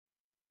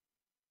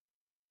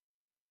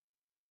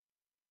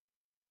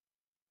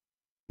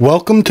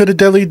Welcome to the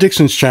Deadly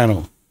Dixon's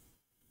channel.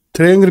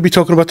 Today I'm going to be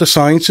talking about the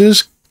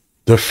sciences,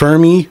 the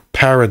Fermi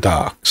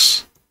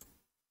Paradox.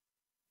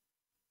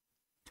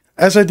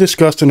 As I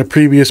discussed in a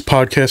previous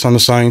podcast on the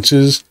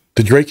sciences,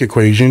 the Drake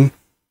equation,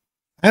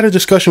 I had a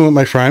discussion with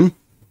my friend,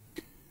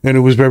 and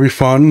it was very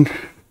fun,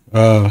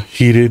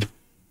 heated,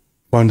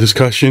 fun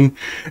discussion.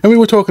 And we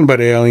were talking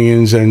about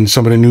aliens and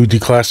some of the new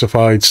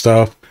declassified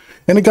stuff.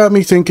 And it got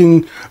me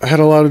thinking. I had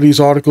a lot of these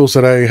articles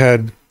that I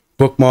had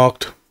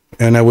bookmarked,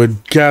 and I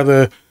would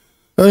gather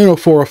 4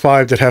 or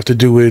 5 that have to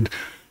do with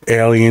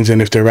aliens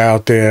and if they're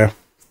out there.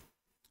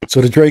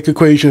 So the Drake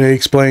equation I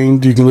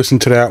explained, you can listen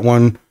to that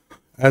one.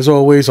 As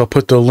always, I'll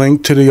put the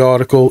link to the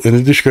article in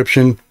the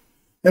description.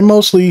 And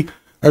mostly,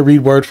 I read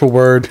word for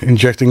word,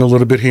 injecting a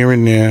little bit here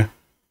and there.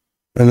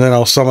 And then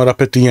I'll sum it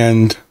up at the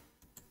end.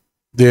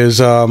 There's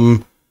a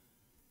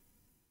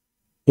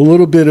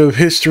little bit of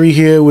history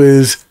here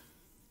with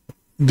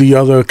the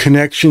other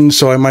connections.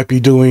 So I might be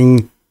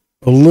doing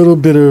a little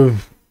bit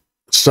of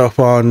stuff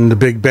on the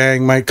Big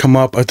Bang might come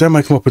up. That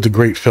might come up with a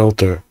great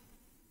filter.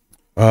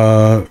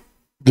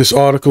 This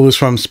article is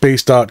from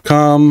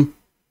space.com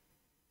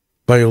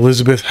by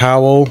Elizabeth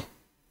Howell.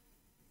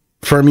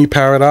 Fermi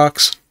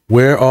Paradox,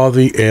 where are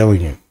the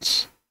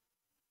aliens?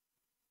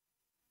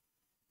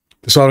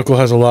 This article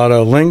has a lot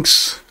of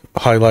links,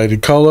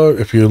 highlighted color.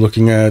 If you're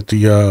looking at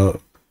the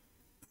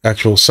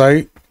actual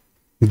site,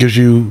 it gives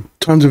you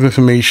tons of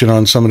information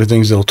on some of the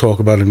things they'll talk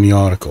about in the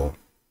article.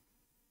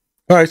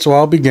 All right, so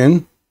I'll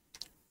begin.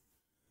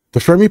 The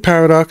Fermi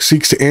Paradox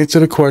seeks to answer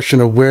the question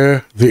of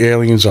where the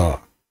aliens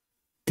are.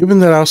 Given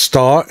that our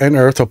star and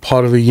Earth are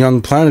part of the young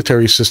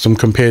planetary system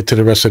compared to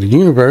the rest of the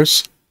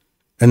universe,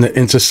 and that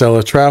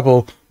interstellar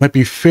travel might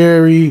be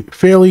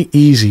fairly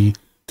easy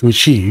to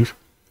achieve,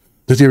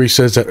 the theory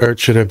says that Earth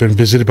should have been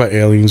visited by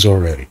aliens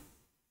already.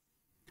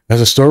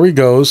 As the story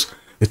goes,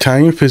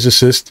 Italian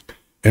physicist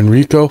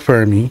Enrico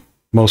Fermi,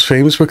 most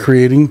famous for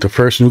creating the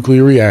first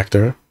nuclear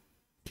reactor,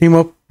 came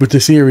up with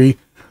the theory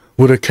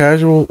with a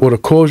casual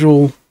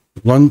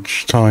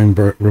lunchtime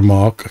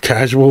remark in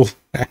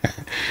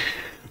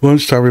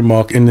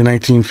the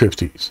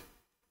 1950s.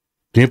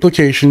 The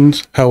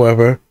implications,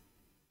 however,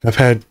 have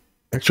had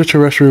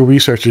extraterrestrial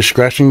researchers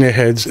scratching their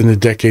heads in the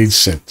decades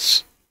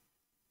since.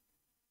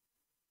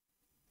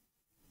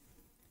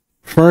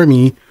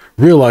 Fermi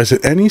realized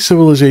that any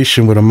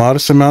civilization with a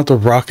modest amount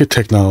of rocket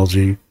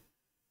technology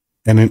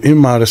and an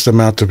immodest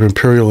amount of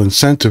imperial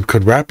incentive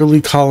could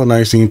rapidly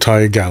colonize the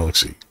entire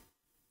galaxy.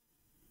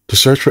 The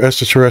search for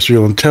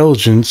extraterrestrial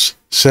intelligence,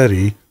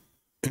 SETI,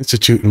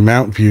 Institute in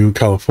Mount View,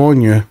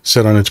 California,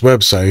 said on its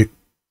website,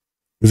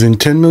 within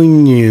 10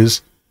 million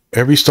years,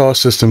 every star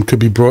system could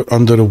be brought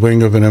under the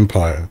wing of an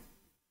empire.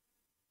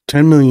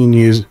 10 million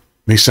years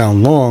may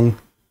sound long,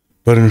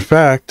 but in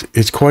fact,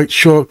 it's quite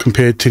short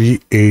compared to the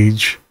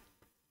age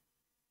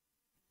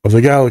of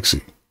the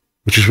galaxy,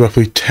 which is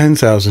roughly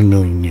 10,000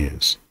 million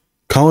years.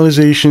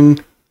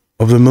 Colonization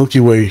of the Milky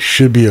Way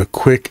should be a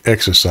quick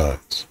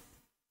exercise.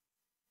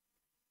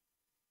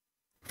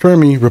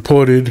 Fermi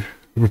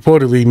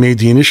reportedly made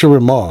the initial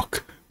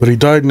remark, but he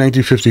died in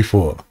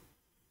 1954.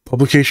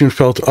 Publication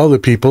fell to other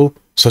people,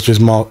 such as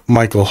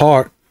Michael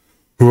Hart,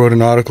 who wrote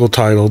an article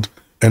titled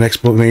An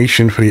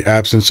Explanation for the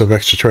Absence of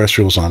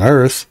Extraterrestrials on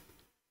Earth.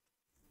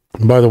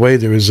 And by the way,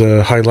 there is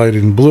a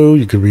highlighted in blue.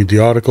 You can read the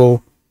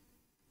article.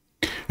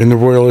 In the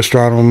Royal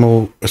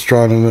Astronomical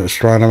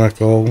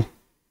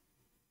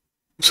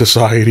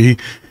Society,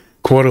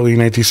 Quarterly,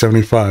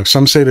 1975.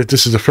 Some say that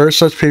this is the first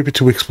such paper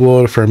to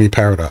explore the Fermi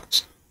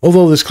Paradox,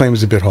 although this claim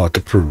is a bit hard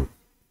to prove.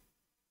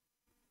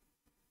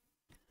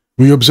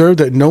 We observe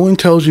that no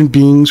intelligent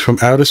beings from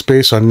outer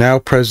space are now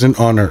present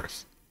on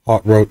Earth,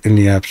 Hart wrote in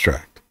the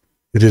abstract.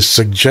 It is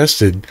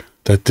suggested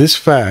that this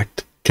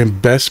fact can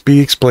best be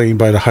explained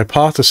by the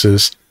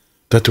hypothesis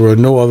that there are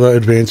no other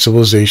advanced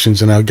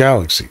civilizations in our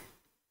galaxy.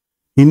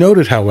 He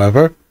noted,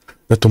 however,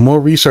 that the more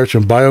research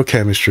in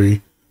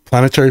biochemistry,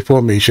 planetary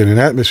formation, and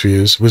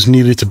atmospheres was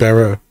needed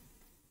to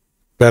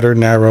better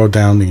narrow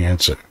down the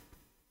answer.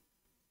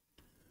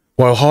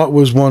 While Hart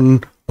was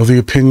one of the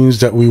opinions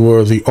that we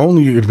were the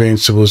only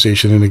advanced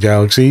civilization in the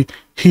galaxy,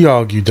 he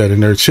argued that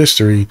in Earth's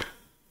history,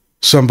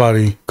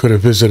 somebody could have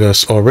visited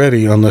us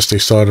already unless they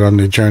started on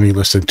their journey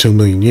less than 2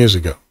 million years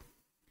ago.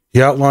 He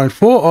outlined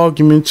 4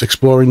 arguments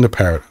exploring the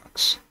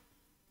paradox.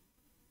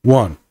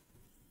 1.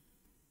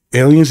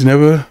 Aliens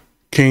never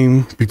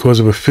came because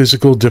of a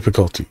physical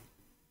difficulty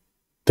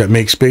that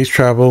makes space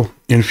travel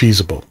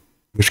infeasible,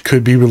 which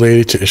could be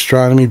related to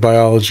astronomy,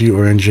 biology,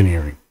 or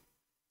engineering.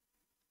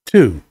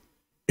 2.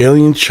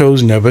 Aliens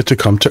chose never to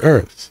come to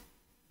Earth.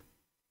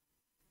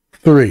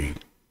 3.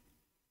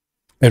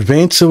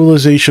 Advanced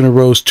civilization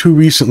arose too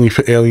recently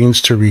for aliens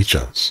to reach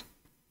us.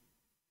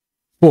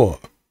 4.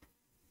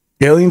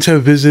 Aliens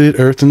have visited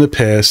Earth in the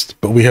past,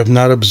 but we have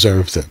not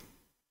observed them.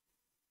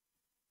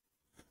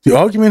 The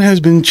argument has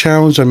been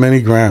challenged on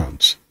many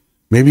grounds.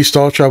 Maybe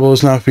star travel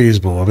is not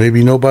feasible, or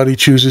maybe nobody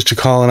chooses to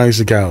colonize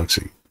the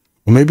galaxy.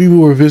 Or maybe we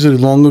were visited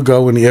long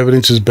ago and the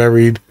evidence is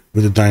buried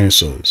with the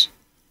dinosaurs.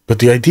 but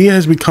the idea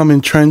has become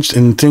entrenched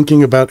in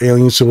thinking about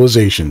alien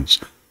civilizations,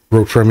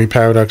 wrote Fermi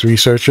Paradox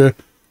researcher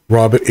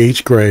Robert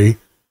H. Gray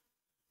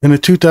in a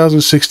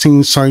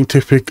 2016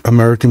 Scientific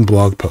American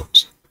blog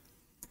post,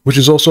 which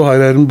is also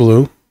highlighted in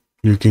blue.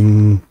 You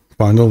can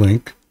find the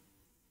link.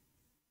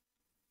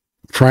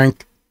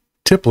 Frank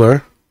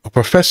Tipler, a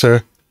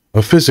professor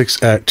of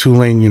physics at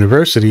Tulane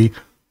University,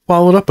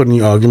 followed up on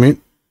the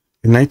argument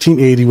in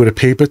 1980 with a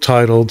paper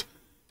titled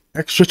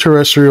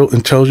 "Extraterrestrial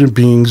Intelligent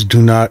Beings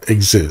Do Not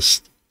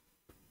Exist."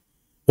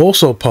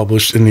 Also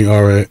published in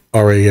the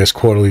RAS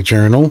Quarterly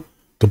Journal,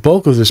 the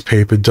bulk of this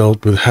paper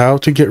dealt with how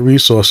to get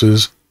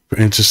resources for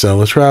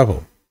interstellar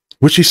travel,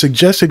 which he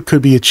suggested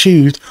could be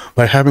achieved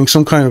by having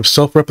some kind of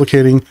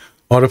self-replicating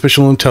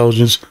artificial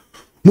intelligence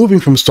moving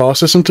from star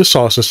system to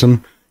star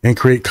system and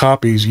create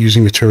copies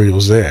using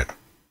materials there.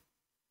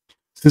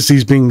 Since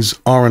these beings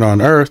aren't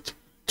on Earth,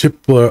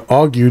 Tipler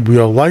argued we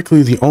are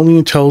likely the only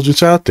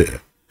intelligence out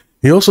there.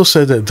 He also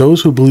said that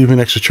those who believe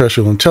in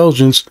extraterrestrial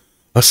intelligence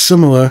are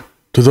similar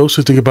to those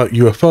who think about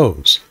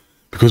UFOs,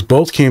 because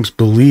both camps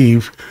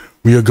believe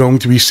we are going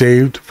to be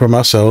saved from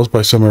ourselves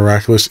by some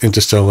miraculous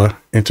interstellar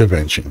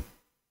intervention.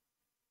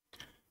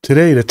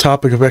 Today, the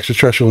topic of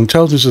extraterrestrial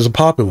intelligence is a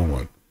popular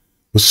one,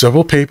 with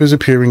several papers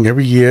appearing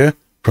every year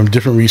from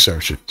different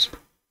researchers.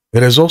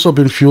 It has also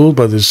been fueled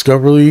by the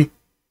discovery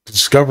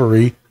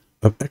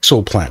of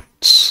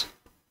exoplanets.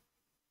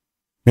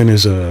 And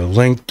there's a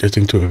link, I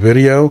think, to a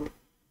video.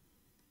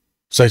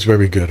 Site's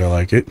very good. I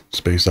like it.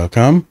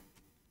 Space.com.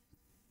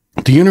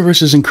 The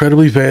universe is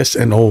incredibly vast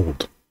and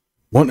old.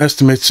 One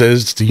estimate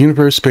says the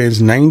universe spans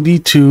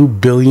 92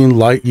 billion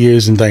light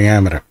years in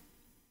diameter,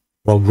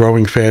 while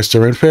growing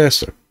faster and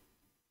faster.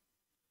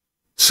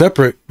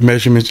 Separate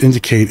measurements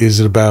indicate it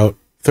is about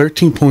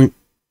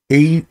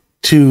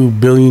 13.82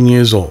 billion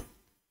years old.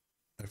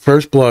 At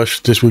first blush,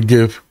 this would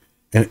give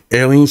an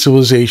alien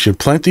civilization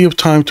plenty of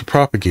time to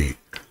propagate,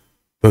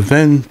 but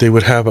then they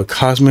would have a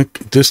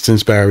cosmic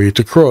distance barrier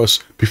to cross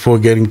before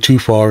getting too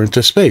far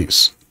into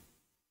space.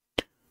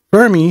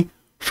 Fermi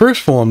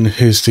first formed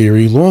his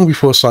theory long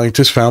before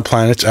scientists found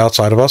planets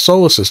outside of our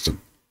solar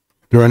system.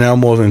 There are now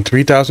more than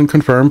 3,000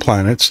 confirmed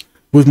planets,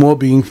 with more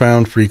being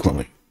found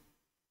frequently.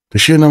 The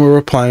sheer number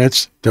of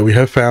planets that we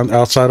have found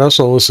outside our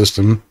solar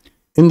system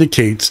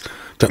indicates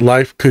that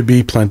life could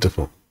be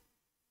plentiful.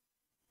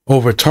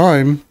 Over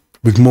time,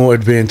 with more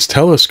advanced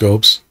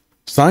telescopes,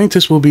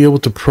 scientists will be able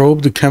to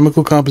probe the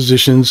chemical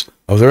compositions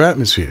of their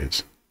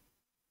atmospheres.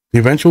 The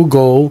eventual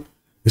goal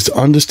is to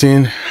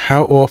understand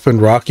how often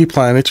rocky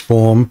planets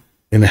form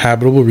in the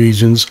habitable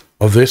regions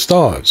of their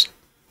stars,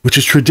 which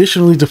is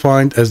traditionally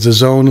defined as the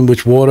zone in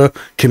which water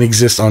can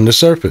exist on the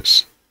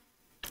surface.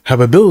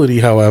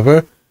 Habitability,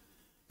 however,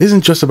 isn't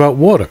just about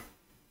water.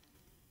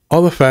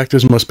 Other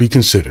factors must be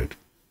considered,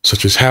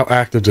 such as how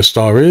active the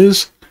star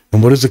is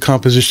and what is the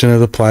composition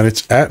of the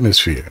planet's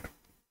atmosphere.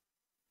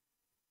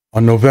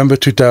 On November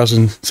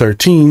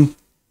 2013,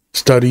 a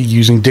study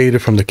using data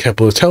from the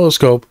Kepler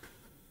telescope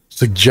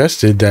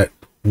suggested that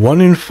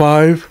 1 in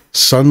 5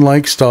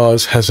 sun-like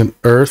stars has an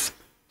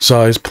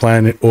Earth-sized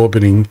planet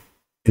orbiting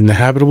in the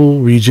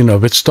habitable region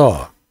of its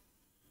star.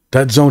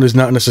 That zone is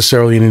not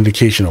necessarily an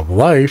indication of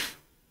life,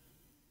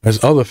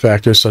 as other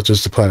factors such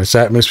as the planet's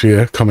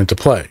atmosphere come into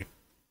play.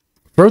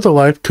 Further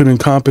life could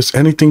encompass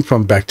anything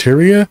from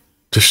bacteria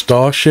to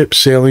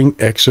starship-sailing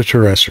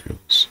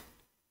extraterrestrials.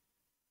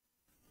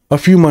 A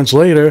few months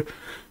later,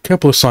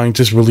 Kepler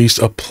scientists released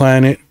a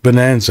planet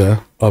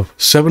bonanza of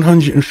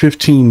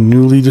 715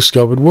 newly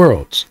discovered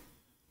worlds,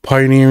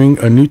 pioneering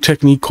a new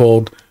technique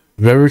called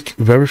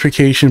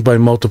verification by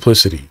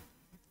multiplicity.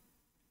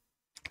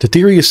 The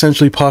theory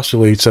essentially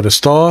postulates that a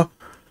star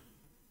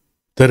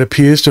that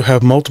appears to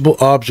have multiple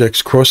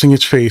objects crossing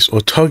its face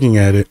or tugging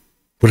at it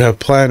would have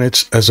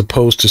planets as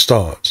opposed to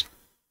stars.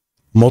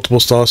 Multiple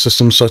star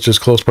systems such as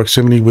close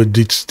proximity would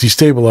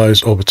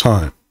destabilize over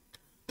time.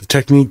 The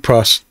technique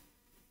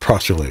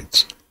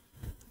postulates.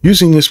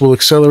 Using this will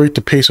accelerate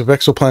the pace of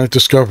exoplanet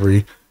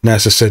discovery,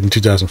 NASA said in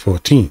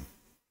 2014.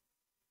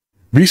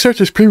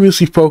 Researchers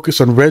previously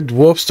focused on red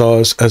dwarf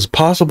stars as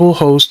possible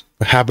hosts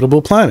for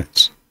habitable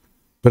planets,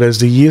 but as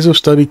the years of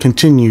study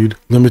continued,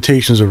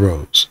 limitations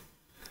arose.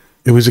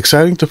 It was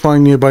exciting to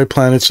find nearby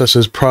planets such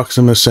as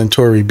Proxima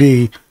Centauri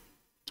b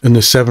and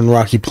the 7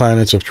 rocky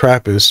planets of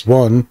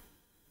TRAPPIST-1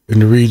 in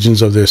the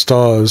regions of their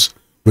stars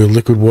where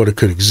liquid water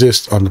could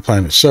exist on the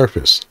planet's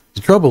surface.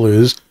 The trouble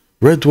is,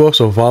 red dwarfs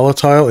are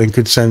volatile and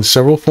could send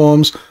several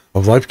forms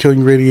of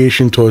life-killing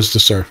radiation towards the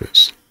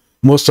surface.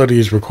 More study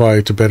is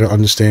required to better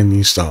understand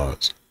these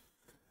stars.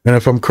 And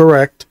if I'm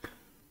correct,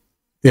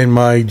 in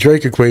my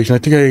Drake equation, I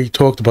think I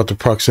talked about the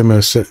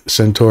Proxima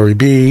Centauri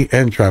b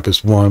and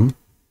TRAPPIST-1.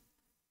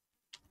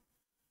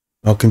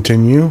 I'll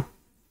continue.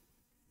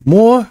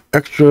 More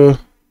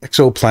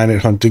exoplanet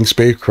hunting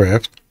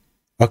spacecraft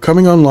are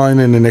coming online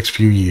in the next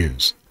few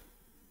years.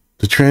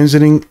 The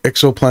Transiting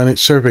Exoplanet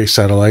Survey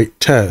Satellite,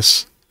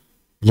 TESS,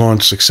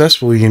 launched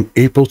successfully in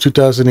April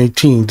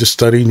 2018 to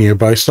study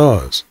nearby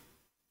stars.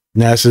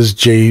 NASA's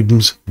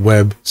James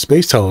Webb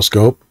Space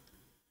Telescope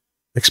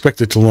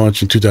expected to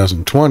launch in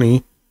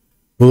 2020,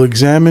 will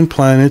examine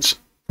planets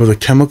for the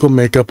chemical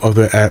makeup of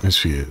their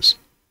atmospheres.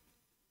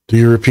 The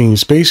European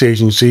Space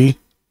Agency,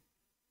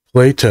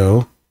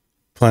 Plato,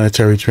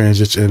 Planetary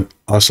Transits and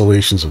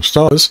Oscillations of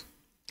Stars,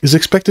 is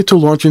expected to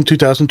launch in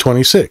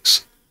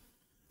 2026,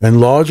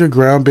 and larger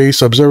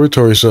ground-based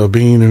observatories are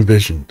being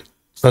envisioned,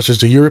 such as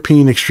the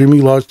European Extremely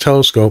Large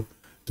Telescope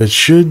that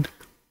should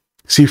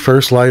see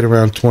first light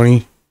around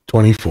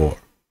 2024.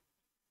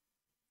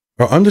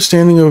 Our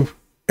understanding of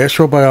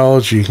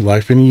astrobiology,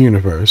 life in the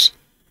universe,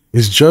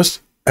 is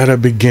just at a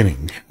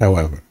beginning,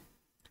 however.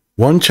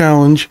 One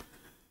challenge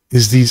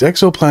is these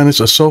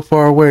exoplanets are so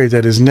far away that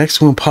it is next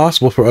to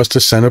impossible for us to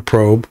send a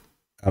probe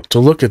out to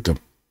look at them.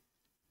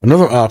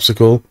 Another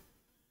obstacle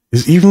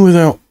is even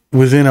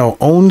within our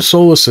own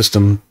solar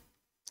system,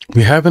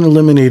 we haven't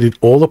eliminated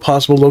all the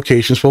possible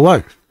locations for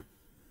life.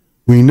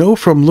 We know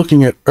from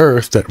looking at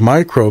Earth that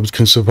microbes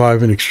can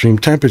survive in extreme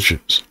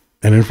temperatures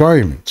and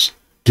environments,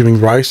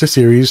 giving rise to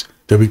theories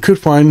that we could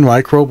find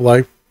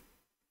microbe-like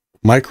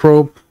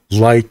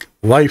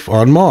life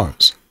on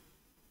Mars,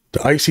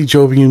 the icy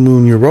Jovian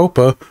moon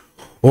Europa,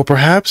 or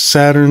perhaps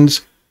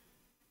Saturn's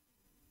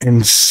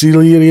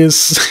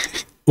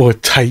Enceladus or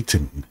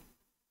Titan.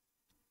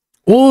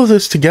 All of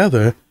this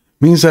together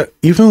means that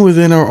even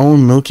within our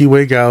own Milky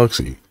Way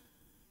galaxy,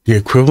 the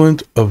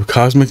equivalent of a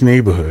cosmic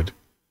neighborhood,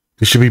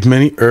 there should be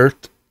many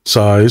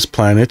Earth-sized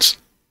planets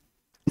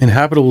and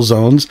habitable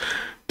zones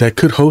that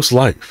could host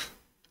life.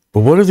 But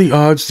what are the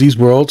odds these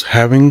worlds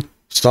having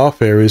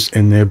starfarers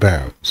in their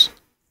bounds?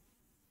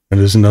 And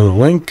there's another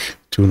link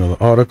to another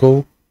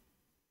article.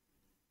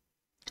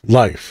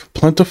 Life,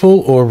 plentiful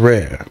or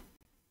rare?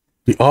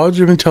 The odds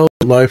of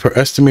intelligent life are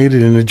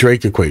estimated in the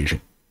Drake equation,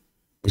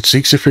 which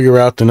seeks to figure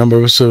out the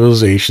number of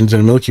civilizations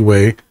in the Milky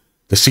Way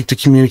that seek to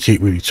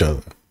communicate with each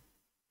other.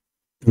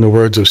 In the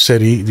words of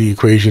SETI, the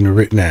equation are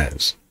written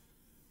as,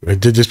 I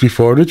did this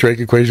before, the Drake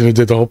equation, I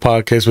did the whole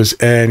podcast, was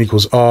N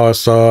equals R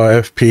star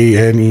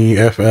FP NE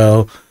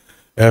FL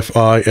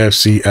FI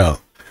FCL,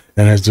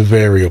 and has the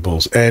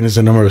variables. N is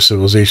the number of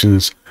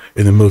civilizations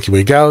in the Milky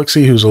Way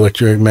galaxy whose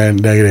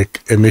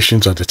electromagnetic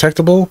emissions are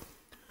detectable.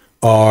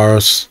 R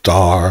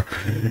star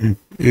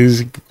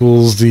is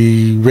equals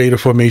the rate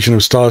of formation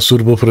of stars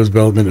suitable for the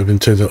development of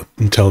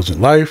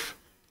intelligent life.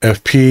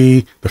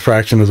 FP, the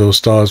fraction of those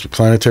stars with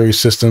planetary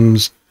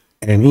systems.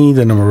 NE,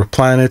 the number of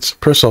planets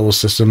per solar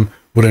system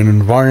with an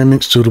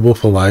environment suitable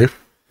for life.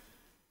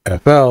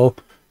 FL,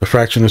 the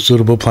fraction of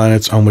suitable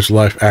planets on which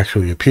life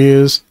actually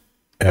appears.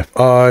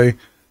 FI,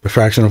 the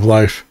fraction of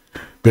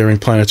life-bearing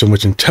planets on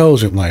which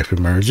intelligent life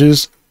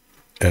emerges.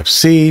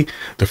 FC,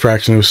 the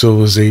fraction of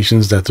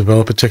civilizations that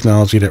develop a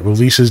technology that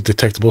releases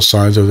detectable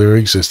signs of their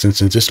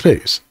existence into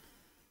space.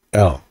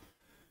 L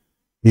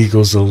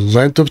equals the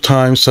length of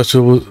time such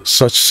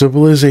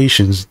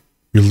civilizations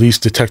release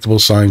detectable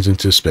signs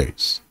into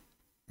space.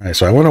 All right,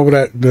 so I went over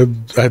that.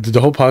 I did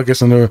the whole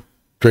podcast on the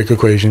Drake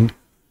equation.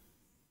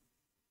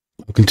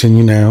 I'll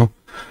continue now.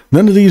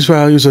 None of these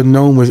values are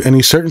known with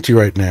any certainty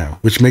right now,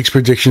 which makes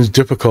predictions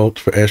difficult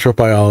for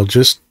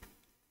astrobiologists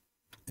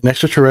and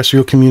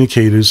extraterrestrial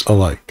communicators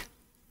alike.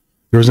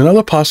 There is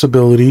another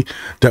possibility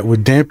that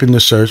would dampen the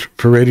search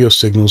for radio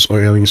signals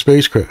or alien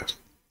spacecraft.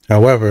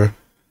 However,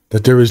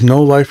 that there is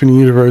no life in the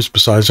universe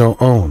besides our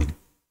own.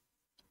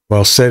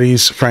 While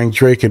SETI's Frank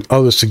Drake and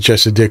others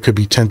suggested there could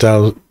be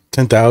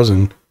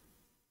 10,000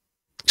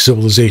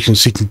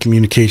 civilizations seeking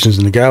communications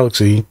in the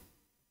galaxy,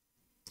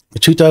 a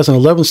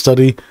 2011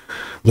 study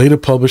later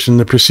published in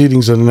the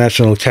Proceedings of the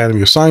National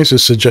Academy of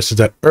Sciences suggested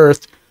that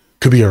Earth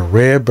could be a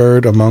rare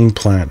bird among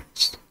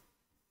planets.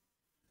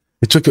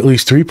 It took at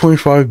least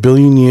 3.5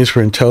 billion years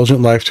for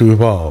intelligent life to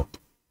evolve.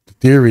 The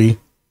theory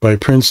by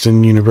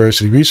Princeton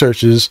University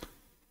researchers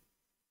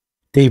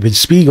David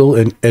Spiegel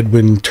and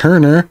Edwin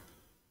Turner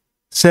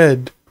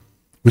said,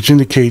 which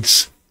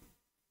indicates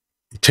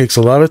it takes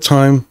a lot of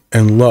time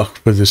and luck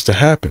for this to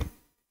happen.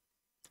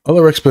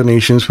 Other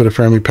explanations for the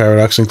Fermi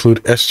Paradox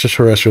include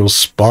extraterrestrials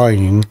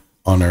spying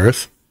on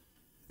Earth,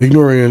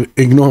 ignoring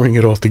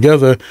it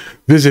altogether,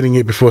 visiting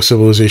it before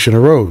civilization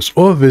arose,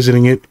 or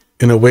visiting it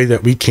in a way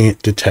that we can't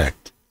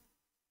detect.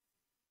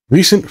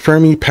 Recent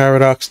Fermi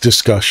Paradox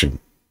discussion.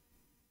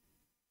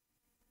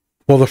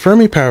 While the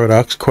Fermi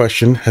Paradox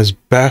question has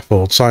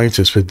baffled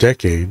scientists for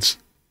decades,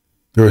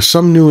 there are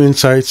some new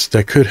insights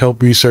that could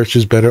help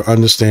researchers better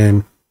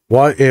understand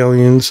why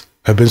aliens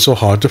have been so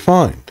hard to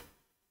find.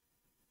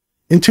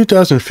 In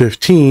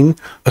 2015,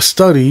 a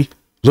study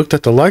looked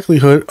at the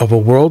likelihood of a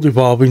world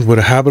evolving with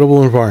a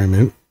habitable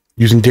environment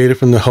using data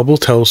from the Hubble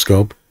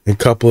telescope and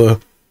Kepler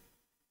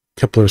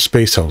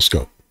Space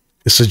Telescope.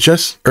 It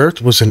suggests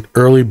Earth was an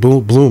early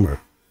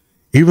bloomer.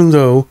 Even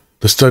though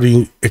the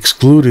study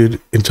excluded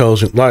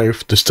intelligent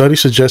life, the study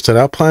suggests that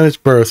our planet's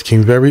birth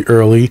came very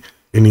early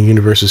in the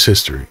universe's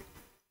history.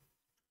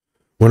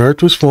 When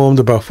Earth was formed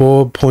about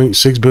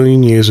 4.6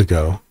 billion years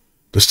ago,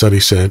 the study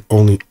said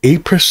only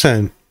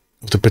 8%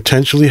 of the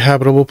potentially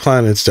habitable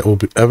planets that will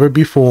ever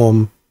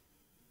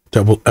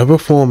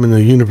form in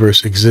the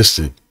universe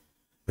existed.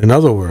 In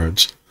other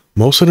words,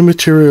 most of the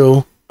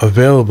material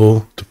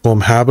available to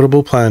form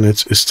habitable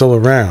planets is still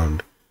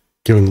around,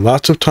 giving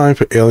lots of time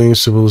for alien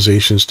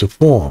civilizations to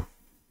form.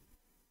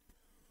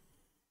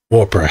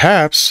 Or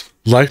perhaps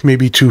life may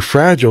be too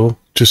fragile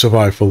to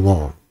survive for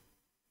long.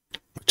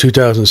 A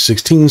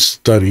 2016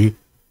 study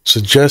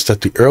suggests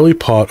that the early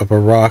part of a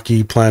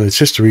rocky planet's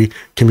history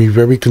can be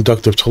very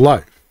conducive to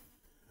life,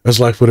 as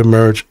life would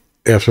emerge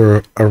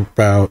after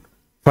about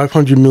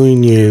 500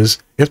 million years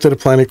after the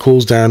planet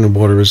cools down and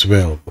water is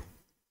available.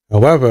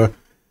 However,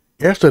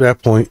 after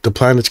that point, the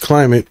planet's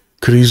climate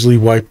could easily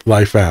wipe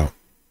life out.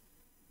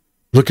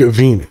 Look at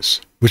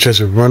Venus, which has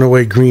a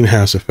runaway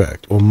greenhouse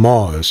effect, or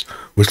Mars,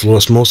 which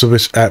lost most of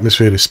its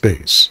atmosphere to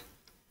space.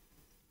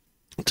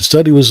 The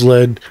study was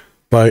led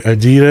by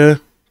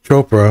Aditya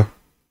Chopra,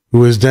 who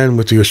was then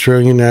with the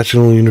Australian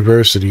National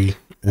University,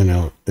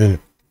 ANU,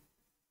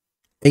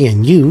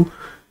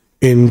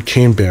 in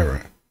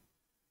Canberra.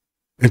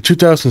 In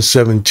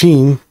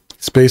 2017,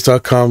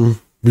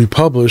 Space.com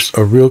republished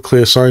a Real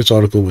Clear Science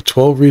article with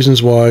 12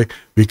 reasons why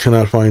we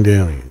cannot find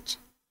aliens,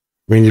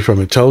 ranging from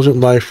intelligent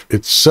life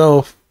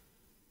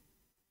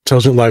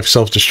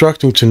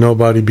self-destructing, to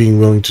nobody being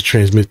willing to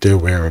transmit their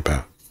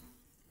whereabouts.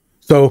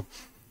 So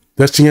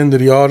that's the end of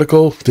the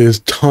article.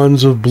 There's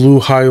tons of blue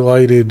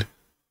highlighted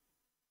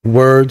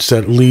words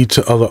that lead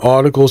to other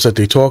articles that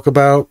they talk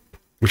about,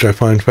 which I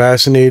find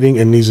fascinating,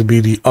 and these would be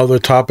the other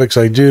topics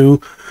I do.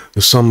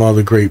 Some are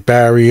the Great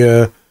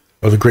Barrier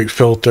or the Great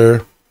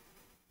Filter,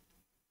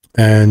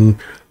 and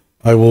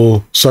I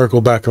will circle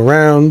back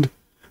around.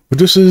 But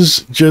this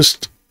is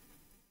just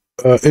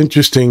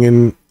interesting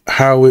in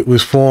how it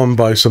was formed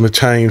by some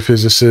Italian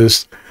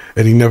physicist,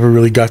 and he never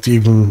really got to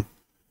even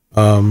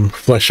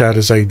flesh out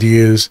his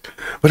ideas.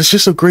 But it's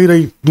just a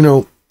great,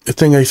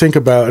 thing I think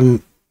about.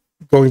 And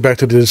going back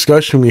to the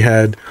discussion we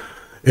had,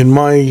 in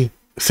my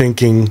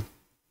thinking,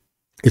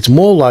 it's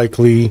more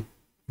likely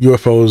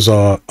UFOs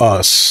are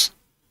us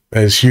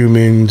as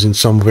humans in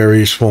some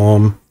various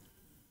form,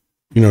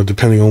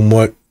 depending on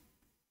what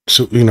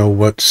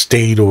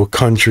state or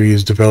country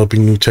is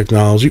developing new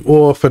technology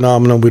or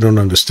phenomenon we don't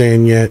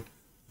understand yet.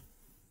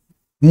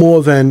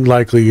 More than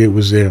likely it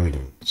was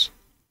aliens.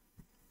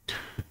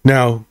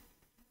 Now,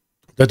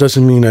 that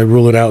doesn't mean I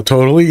rule it out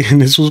totally,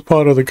 and this was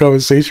part of the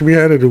conversation we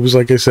had, and it was,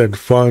 like I said,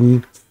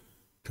 fun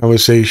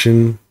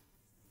conversation.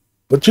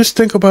 But just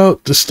think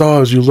about the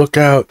stars. You look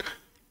out.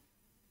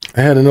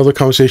 I had another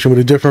conversation with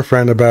a different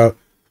friend about,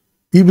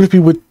 even if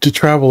you were to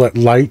travel at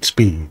light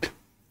speed,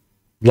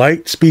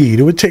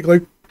 it would take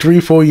like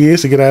 3-4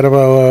 years to get out of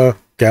our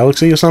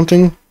galaxy or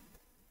something.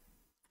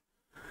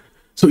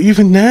 So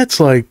even that's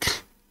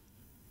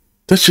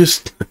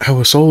just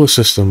our solar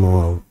system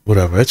or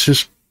whatever. It's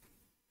just,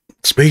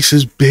 space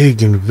is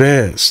big and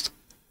vast.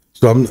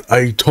 So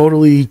I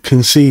totally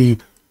can see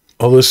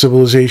other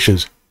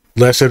civilizations,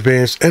 less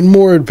advanced and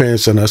more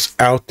advanced than us,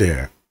 out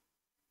there.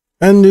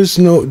 And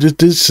the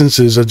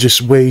distances are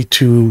just way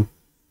too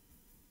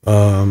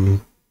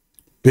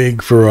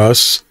big for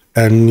us,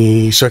 and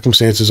the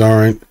circumstances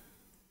aren't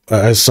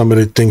as some of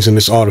the things in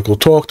this article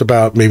talked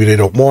about. Maybe they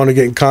don't want to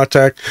get in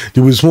contact.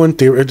 There was one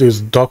theory,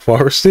 there's dark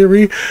forest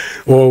theory,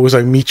 or it was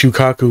like Michio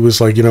Kaku was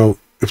like,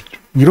 if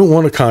you don't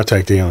want to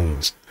contact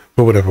aliens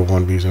for whatever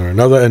one reason or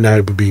another, and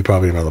that would be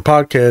probably another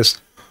podcast.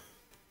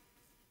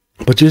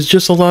 But there's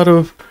just a lot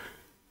of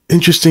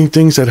interesting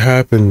things that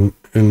happen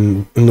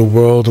in the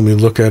world, and we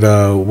look at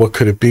what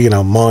could it be, and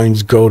our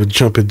minds go to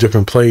jump in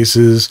different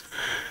places.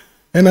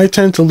 And I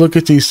tend to look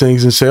at these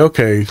things and say,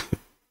 okay,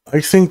 I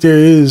think there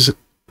is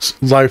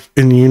life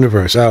in the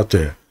universe out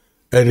there,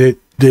 and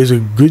there's a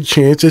good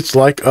chance it's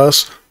like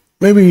us,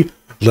 maybe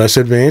less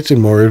advanced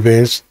and more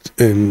advanced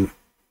in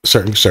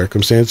certain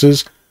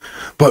circumstances.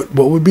 But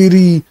what would be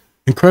the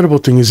incredible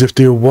thing is if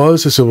there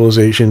was a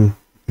civilization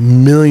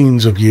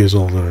millions of years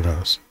older than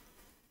us,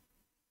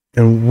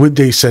 and would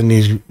they send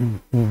these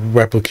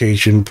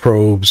replication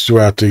probes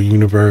throughout the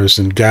universe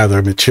and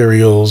gather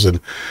materials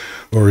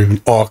or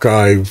even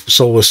archive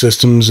solar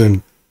systems?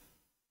 And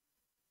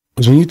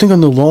because when you think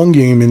on the long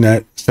game in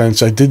that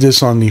sense, I did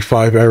this on the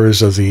 5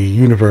 eras of the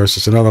universe.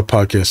 It's another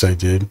podcast I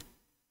did.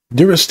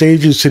 There are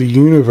stages to the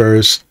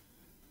universe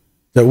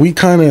that we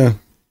kind of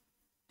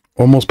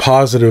almost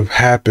positive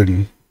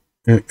happen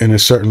in a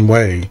certain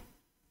way.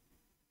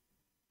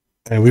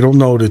 And we don't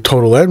know the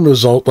total end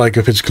result, like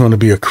if it's going to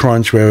be a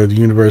crunch where the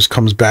universe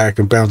comes back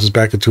and bounces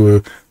back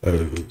into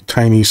a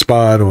tiny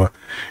spot, or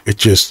it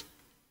just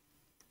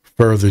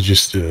further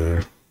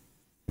heat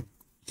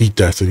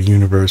death of the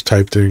universe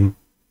type thing.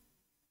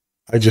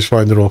 I just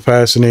find it all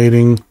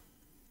fascinating.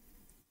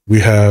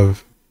 We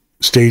have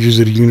stages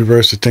of the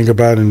universe to think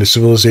about, and the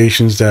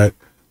civilizations that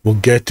will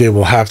get there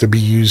will have to be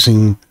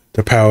using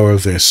the power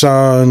of their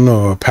sun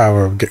or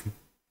power of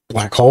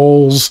black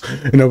holes.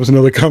 And that was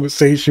another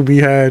conversation we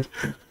had.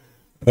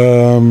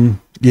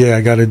 Yeah,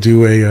 I got to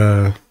do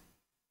a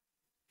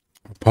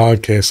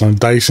podcast on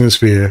Dyson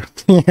Sphere.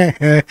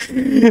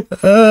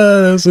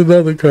 That's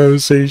another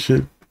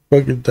conversation.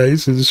 Fucking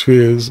Dyson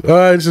Spheres.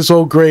 It's just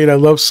so great. I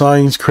love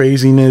science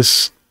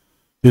craziness.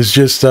 It's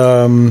just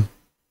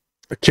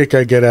kick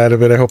I get out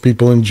of it. I hope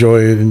people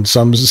enjoy it in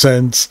some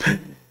sense,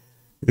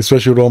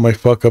 especially with all my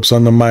fuck ups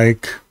on the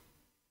mic.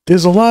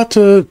 There's a lot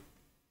to,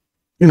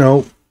 you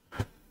know,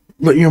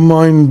 let your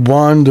mind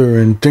wander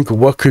and think of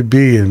what could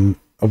be. And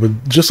I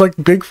would, just like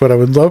Bigfoot, I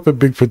would love for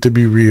Bigfoot to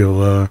be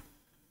real.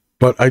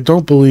 But I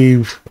don't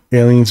believe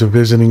aliens are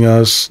visiting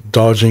us,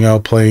 dodging our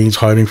planes,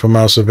 hiding from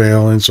our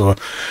surveillance or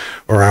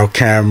our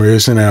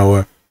cameras and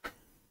our,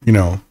 you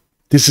know,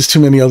 there's just too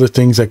many other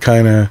things that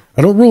kind of,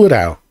 I don't rule it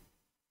out.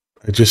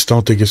 I just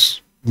don't think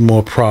it's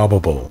more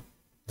probable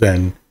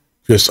than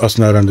just us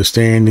not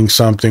understanding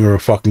something, or a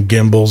fucking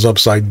gimbal's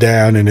upside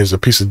down and there's a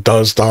piece of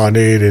dust on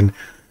it, and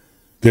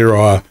there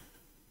are,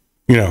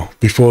 you know,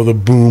 before the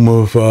boom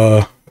of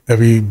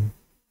every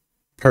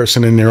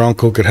person and their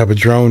uncle could have a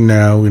drone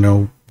now, you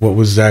know, what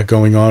was that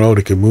going on? Oh,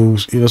 they can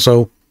move, you know.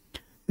 So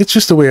it's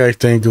just the way I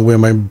think and where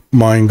my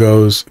mind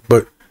goes.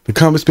 But the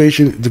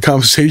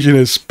conversation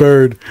has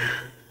spurred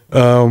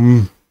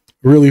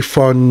really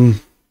fun,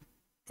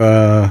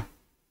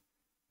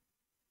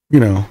 you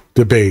know,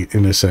 debate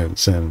in a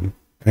sense, and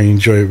I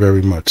enjoy it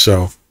very much.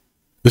 So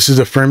this is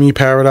a Fermi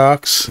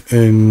Paradox,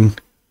 and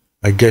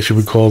I guess you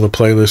would call the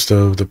playlist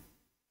of the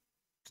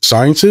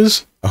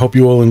sciences. I hope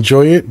you all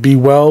enjoy it. Be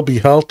well, be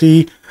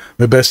healthy.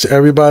 My best to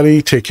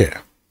everybody. Take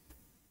care.